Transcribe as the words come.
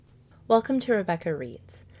Welcome to Rebecca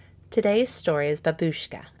Reads. Today's story is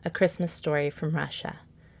Babouscka, a Christmas story from Russia.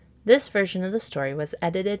 This version of the story was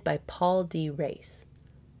edited by Paul D. Race.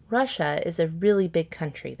 Russia is a really big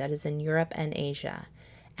country that is in Europe and Asia.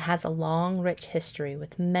 It has a long, rich history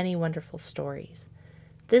with many wonderful stories.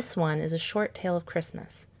 This one is a short tale of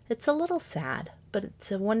Christmas. It's a little sad, but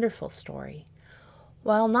it's a wonderful story.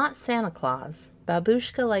 While not Santa Claus,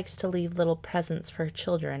 Babouscka likes to leave little presents for her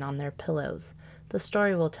children on their pillows. The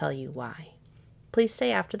story will tell you why. Please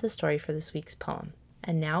stay after the story for this week's poem.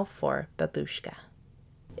 And now for Babouscka.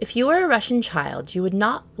 If you were a Russian child, you would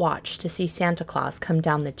not watch to see Santa Claus come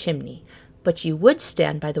down the chimney, but you would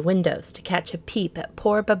stand by the windows to catch a peep at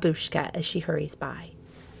poor Babouscka as she hurries by.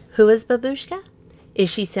 Who is Babouscka? Is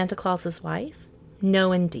she Santa Claus's wife?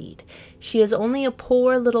 No, indeed. She is only a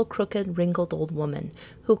poor little crooked, wrinkled old woman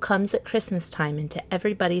who comes at Christmas time into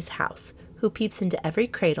everybody's house, who peeps into every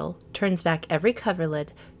cradle, turns back every coverlid,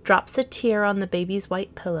 drops a tear on the baby's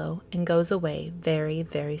white pillow, and goes away very,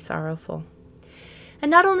 very sorrowful. And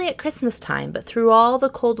not only at Christmas time, but through all the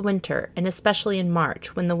cold winter, and especially in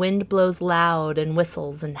March, when the wind blows loud and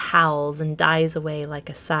whistles and howls and dies away like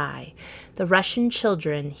a sigh, the Russian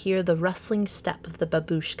children hear the rustling step of the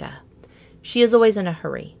Babouscka. She is always in a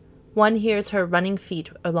hurry. One hears her running feet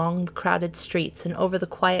along the crowded streets and over the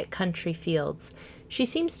quiet country fields. She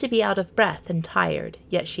seems to be out of breath and tired,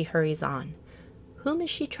 yet she hurries on. Whom is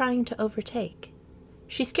she trying to overtake?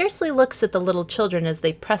 She scarcely looks at the little children as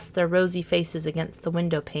they press their rosy faces against the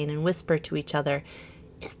window pane and whisper to each other,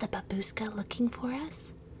 "Is the Babouscka looking for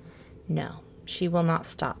us?" No, she will not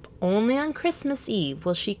stop. Only on Christmas Eve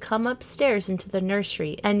will she come upstairs into the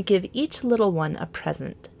nursery and give each little one a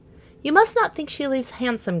present. You must not think she leaves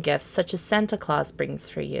handsome gifts such as Santa Claus brings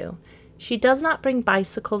for you. She does not bring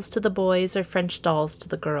bicycles to the boys or French dolls to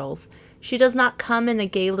the girls. She does not come in a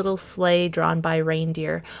gay little sleigh drawn by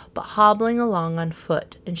reindeer, but hobbling along on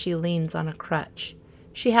foot, and she leans on a crutch.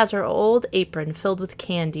 She has her old apron filled with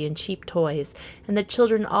candy and cheap toys, and the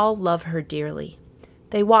children all love her dearly.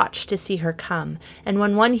 They watch to see her come, and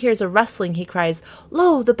when one hears a rustling, he cries,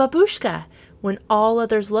 "Lo, the Babouscka!" When all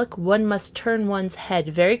others look, one must turn one's head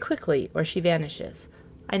very quickly, or she vanishes.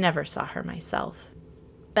 I never saw her myself.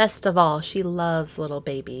 Best of all, she loves little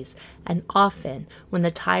babies, and often, when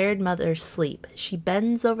the tired mothers sleep, she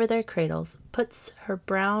bends over their cradles, puts her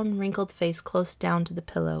brown, wrinkled face close down to the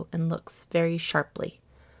pillow, and looks very sharply.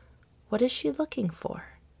 What is she looking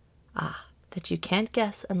for? Ah, that you can't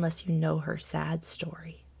guess unless you know her sad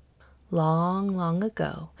story. Long, long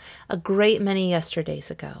ago, a great many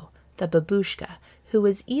yesterdays ago, the Babouscka, who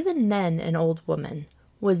was even then an old woman,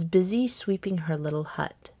 was busy sweeping her little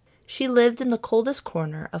hut. She lived in the coldest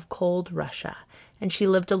corner of cold Russia, and she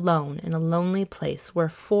lived alone in a lonely place where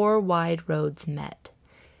 4 wide roads met.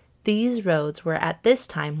 These roads were at this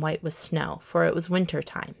time white with snow, for it was winter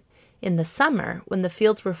time. In the summer, when the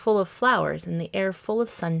fields were full of flowers and the air full of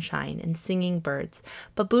sunshine and singing birds,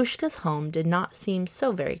 Babouscka's home did not seem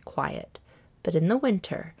so very quiet. But in the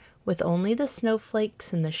winter, with only the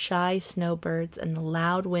snowflakes and the shy snowbirds and the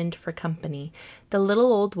loud wind for company, the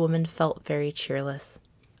little old woman felt very cheerless.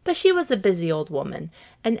 But she was a busy old woman,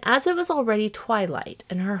 and as it was already twilight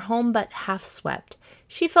and her home but half swept,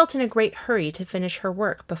 she felt in a great hurry to finish her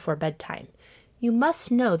work before bedtime. You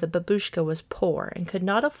must know that Babouscka was poor and could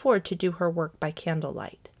not afford to do her work by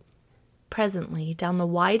candlelight. Presently, down the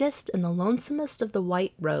widest and the lonesomest of the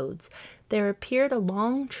white roads, there appeared a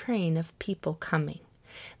long train of people coming.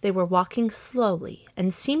 They were walking slowly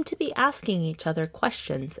and seemed to be asking each other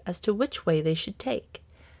questions as to which way they should take.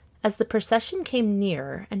 As the procession came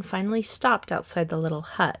nearer and finally stopped outside the little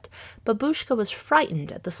hut, Babouscka was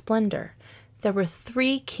frightened at the splendor. There were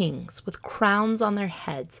 3 kings with crowns on their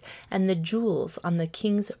heads, and the jewels on the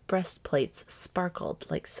kings' breastplates sparkled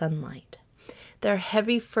like sunlight. Their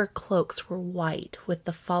heavy fur cloaks were white with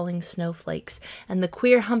the falling snowflakes, and the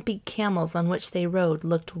queer humpy camels on which they rode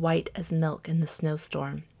looked white as milk in the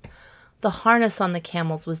snowstorm. The harness on the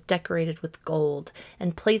camels was decorated with gold,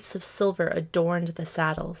 and plates of silver adorned the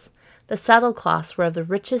saddles. The saddlecloths were of the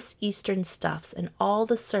richest Eastern stuffs, and all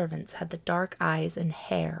the servants had the dark eyes and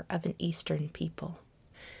hair of an Eastern people.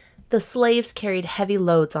 The slaves carried heavy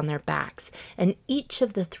loads on their backs, and each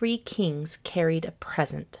of the 3 kings carried a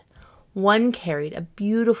present. One carried a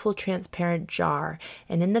beautiful transparent jar,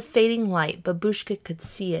 and in the fading light Babouscka could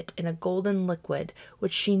see it in a golden liquid,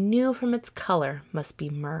 which she knew from its color must be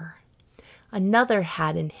myrrh. Another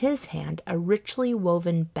had in his hand a richly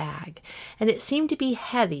woven bag, and it seemed to be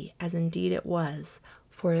heavy, as indeed it was,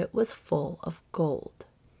 for it was full of gold.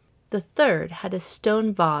 The third had a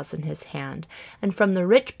stone vase in his hand, and from the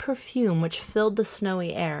rich perfume which filled the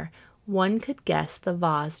snowy air, One could guess the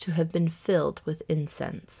vase to have been filled with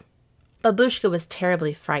incense. Babouscka was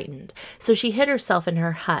terribly frightened, so she hid herself in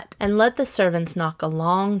her hut and let the servants knock a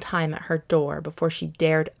long time at her door before she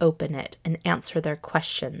dared open it and answer their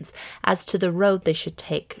questions as to the road they should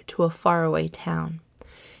take to a faraway town.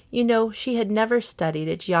 You know, she had never studied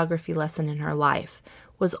a geography lesson in her life,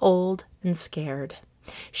 was old and scared.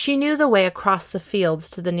 She knew the way across the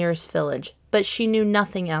fields to the nearest village, but she knew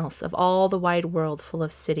nothing else of all the wide world full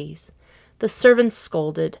of cities. The servants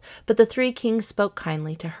scolded, but the three kings spoke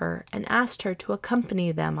kindly to her and asked her to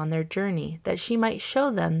accompany them on their journey, that she might show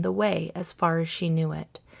them the way as far as she knew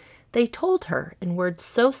it. They told her, in words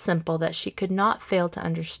so simple that she could not fail to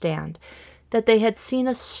understand, that they had seen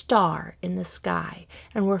a star in the sky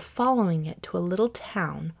and were following it to a little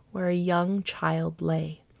town where a young child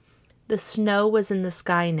lay. The snow was in the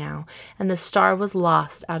sky now, and the star was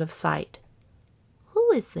lost out of sight.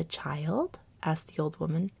 "Who is the child?" asked the old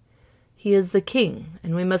woman. "He is the king,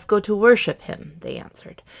 and we must go to worship him," they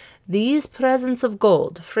answered. "These presents of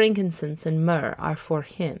gold, frankincense, and myrrh are for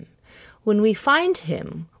him. When we find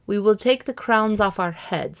him, we will take the crowns off our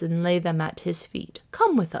heads and lay them at his feet.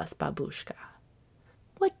 Come with us, Babouscka."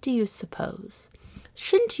 "What do you suppose?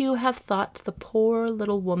 Shouldn't you have thought the poor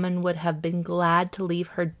little woman would have been glad to leave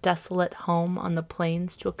her desolate home on the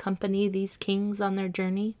plains to accompany these kings on their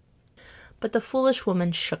journey?" But the foolish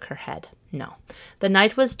woman shook her head. No, the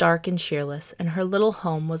night was dark and cheerless, and her little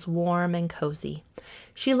home was warm and cozy.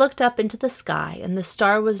 She looked up into the sky, and the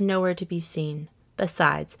star was nowhere to be seen.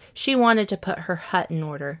 Besides, she wanted to put her hut in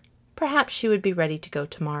order. Perhaps she would be ready to go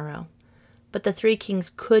tomorrow. But the three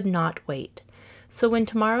kings could not wait. So when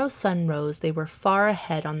tomorrow's sun rose, they were far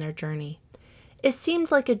ahead on their journey. It seemed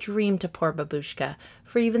like a dream to poor Babouscka,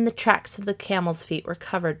 for even the tracks of the camels' feet were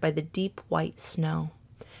covered by the deep white snow.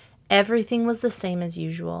 Everything was the same as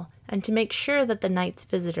usual, and to make sure that the night's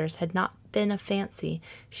visitors had not been a fancy,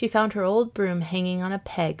 she found her old broom hanging on a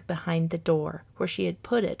peg behind the door, where she had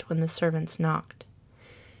put it when the servants knocked.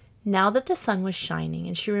 Now that the sun was shining,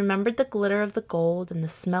 and she remembered the glitter of the gold and the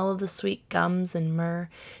smell of the sweet gums and myrrh,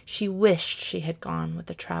 she wished she had gone with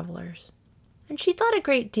the travelers. And she thought a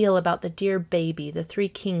great deal about the dear baby the three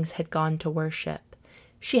kings had gone to worship.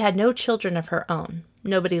 She had no children of her own.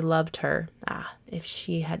 Nobody loved her. Ah, if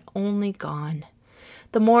she had only gone.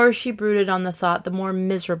 The more she brooded on the thought, the more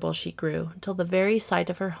miserable she grew, until the very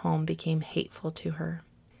sight of her home became hateful to her.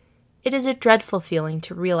 It is a dreadful feeling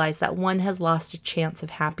to realize that one has lost a chance of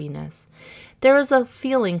happiness. There is a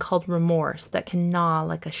feeling called remorse that can gnaw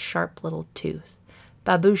like a sharp little tooth.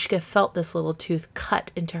 Babouscka felt this little tooth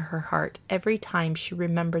cut into her heart every time she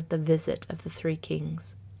remembered the visit of the three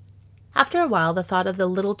kings. After a while, the thought of the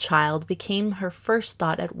little child became her first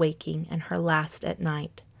thought at waking and her last at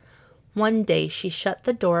night. One day she shut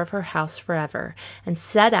the door of her house forever and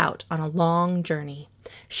set out on a long journey.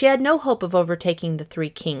 She had no hope of overtaking the three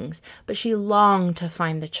kings, but she longed to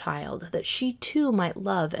find the child, that she too might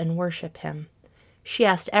love and worship him. She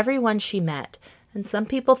asked everyone she met, and some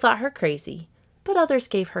people thought her crazy, but others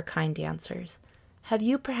gave her kind answers. Have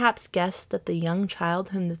you perhaps guessed that the young child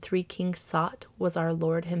whom the three kings sought was our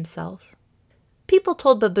Lord himself? People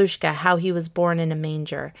told Babouscka how he was born in a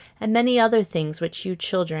manger, and many other things which you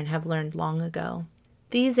children have learned long ago.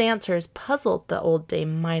 These answers puzzled the old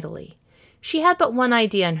dame mightily. She had but one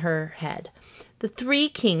idea in her head. The three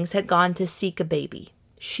kings had gone to seek a baby.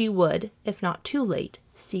 She would, if not too late,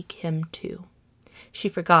 seek him too. She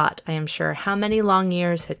forgot, I am sure, how many long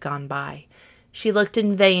years had gone by. She looked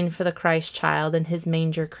in vain for the Christ child in his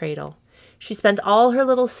manger cradle. She spent all her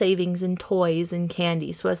little savings in toys and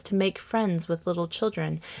candy so as to make friends with little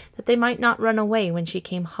children, that they might not run away when she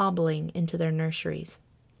came hobbling into their nurseries.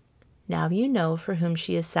 Now you know for whom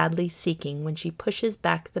she is sadly seeking when she pushes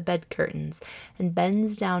back the bed curtains and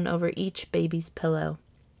bends down over each baby's pillow.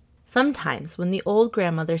 Sometimes, when the old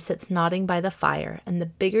grandmother sits nodding by the fire and the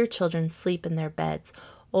bigger children sleep in their beds,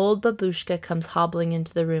 old Babouscka comes hobbling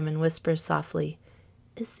into the room and whispers softly,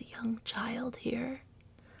 "Is the young child here?"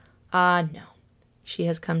 Ah, no. She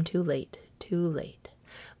has come too late, too late.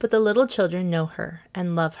 But the little children know her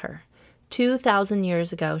and love her. 2,000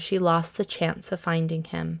 years ago, she lost the chance of finding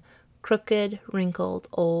him. Crooked, wrinkled,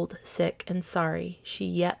 old, sick, and sorry, she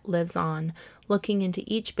yet lives on, looking into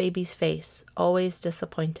each baby's face, always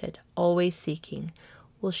disappointed, always seeking.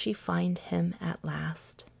 Will she find him at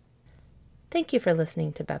last? Thank you for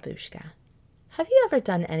listening to Babouscka. Have you ever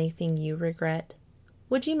done anything you regret?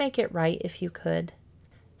 Would you make it right if you could?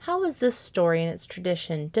 How is this story and its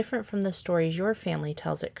tradition different from the stories your family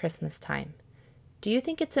tells at Christmas time? Do you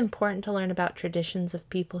think it's important to learn about traditions of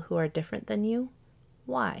people who are different than you?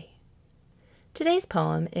 Why? Today's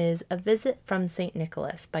poem is A Visit from St.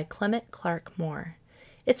 Nicholas by Clement Clark Moore.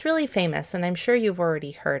 It's really famous, and I'm sure you've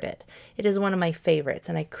already heard it. It is one of my favorites,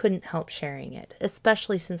 and I couldn't help sharing it,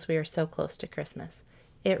 especially since we are so close to Christmas.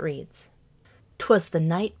 It reads, "'Twas the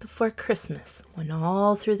night before Christmas, when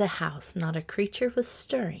all through the house not a creature was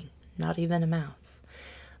stirring, not even a mouse.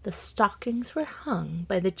 The stockings were hung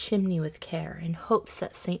by the chimney with care, in hopes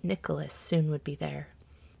that St. Nicholas soon would be there.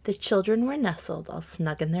 The children were nestled all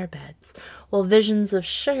snug in their beds, while visions of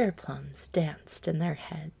sugar plums danced in their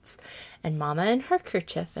heads. And Mamma in her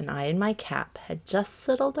kerchief and I in my cap had just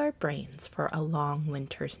settled our brains for a long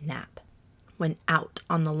winter's nap. When out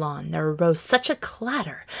on the lawn there arose such a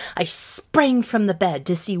clatter, I sprang from the bed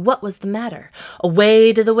to see what was the matter.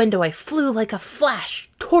 Away to the window I flew like a flash,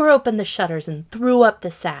 tore open the shutters and threw up the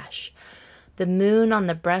sash. The moon on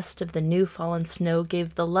the breast of the new-fallen snow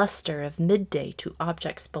gave the luster of midday to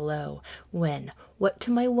objects below, when, what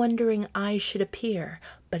to my wondering eyes should appear,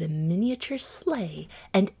 but a miniature sleigh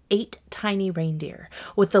and 8 tiny reindeer,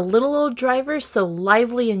 with the little old driver so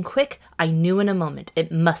lively and quick, I knew in a moment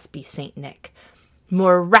it must be St. Nick.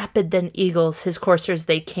 More rapid than eagles his coursers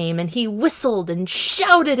they came, and he whistled and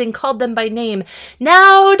shouted and called them by name.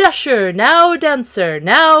 Now Dasher, now Dancer,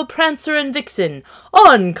 now Prancer and Vixen,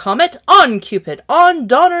 on Comet, on Cupid, on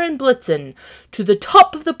Donner and Blitzen, to the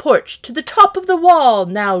top of the porch, to the top of the wall,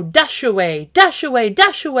 now dash away, dash away,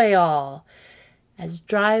 dash away all. As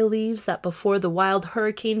dry leaves that before the wild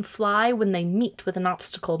hurricane fly, when they meet with an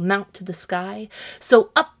obstacle mount to the sky,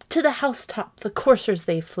 so up to the housetop the coursers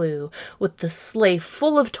they flew, with the sleigh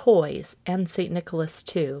full of toys, and St. Nicholas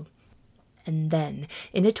too. And then,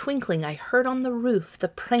 in a twinkling, I heard on the roof the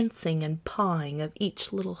prancing and pawing of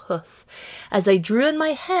each little hoof. As I drew in my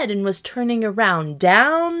head and was turning around,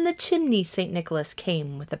 down the chimney St. Nicholas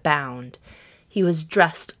came with a bound. He was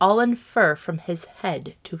dressed all in fur from his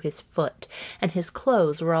head to his foot, and his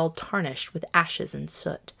clothes were all tarnished with ashes and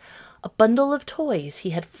soot. A bundle of toys he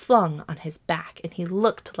had flung on his back, and he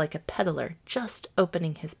looked like a peddler just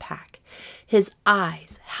opening his pack. His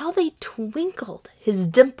eyes, how they twinkled! His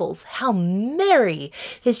dimples, how merry!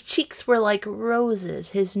 His cheeks were like roses,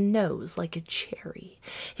 his nose like a cherry.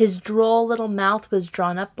 His droll little mouth was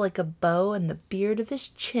drawn up like a bow, and the beard of his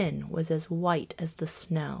chin was as white as the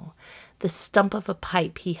snow. The stump of a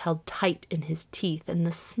pipe he held tight in his teeth, and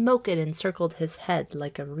the smoke it encircled his head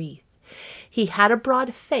like a wreath. He had a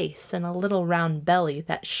broad face and a little round belly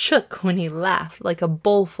that shook when he laughed like a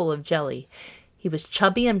bowl full of jelly. He was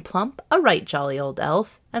chubby and plump, a right jolly old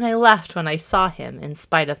elf, and I laughed when I saw him in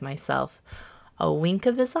spite of myself. A wink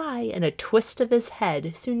of his eye and a twist of his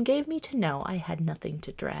head soon gave me to know I had nothing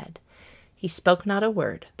to dread. He spoke not a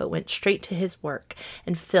word, but went straight to his work,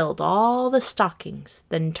 and filled all the stockings,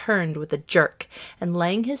 then turned with a jerk, and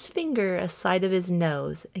laying his finger aside of his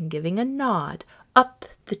nose, and giving a nod, up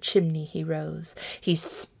the chimney he rose. He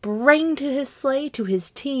sprang to his sleigh, to his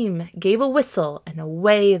team, gave a whistle, and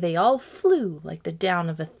away they all flew like the down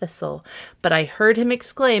of a thistle. But I heard him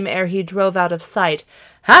exclaim ere he drove out of sight,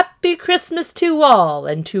 "Happy Christmas to all,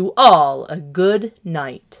 and to all a good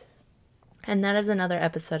night." And that is another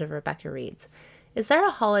episode of Rebecca Reads. Is there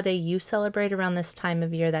a holiday you celebrate around this time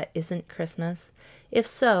of year that isn't Christmas? If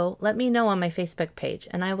so, let me know on my Facebook page,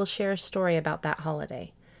 and I will share a story about that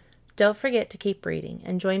holiday. Don't forget to keep reading,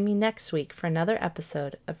 and join me next week for another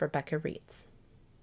episode of Rebecca Reads.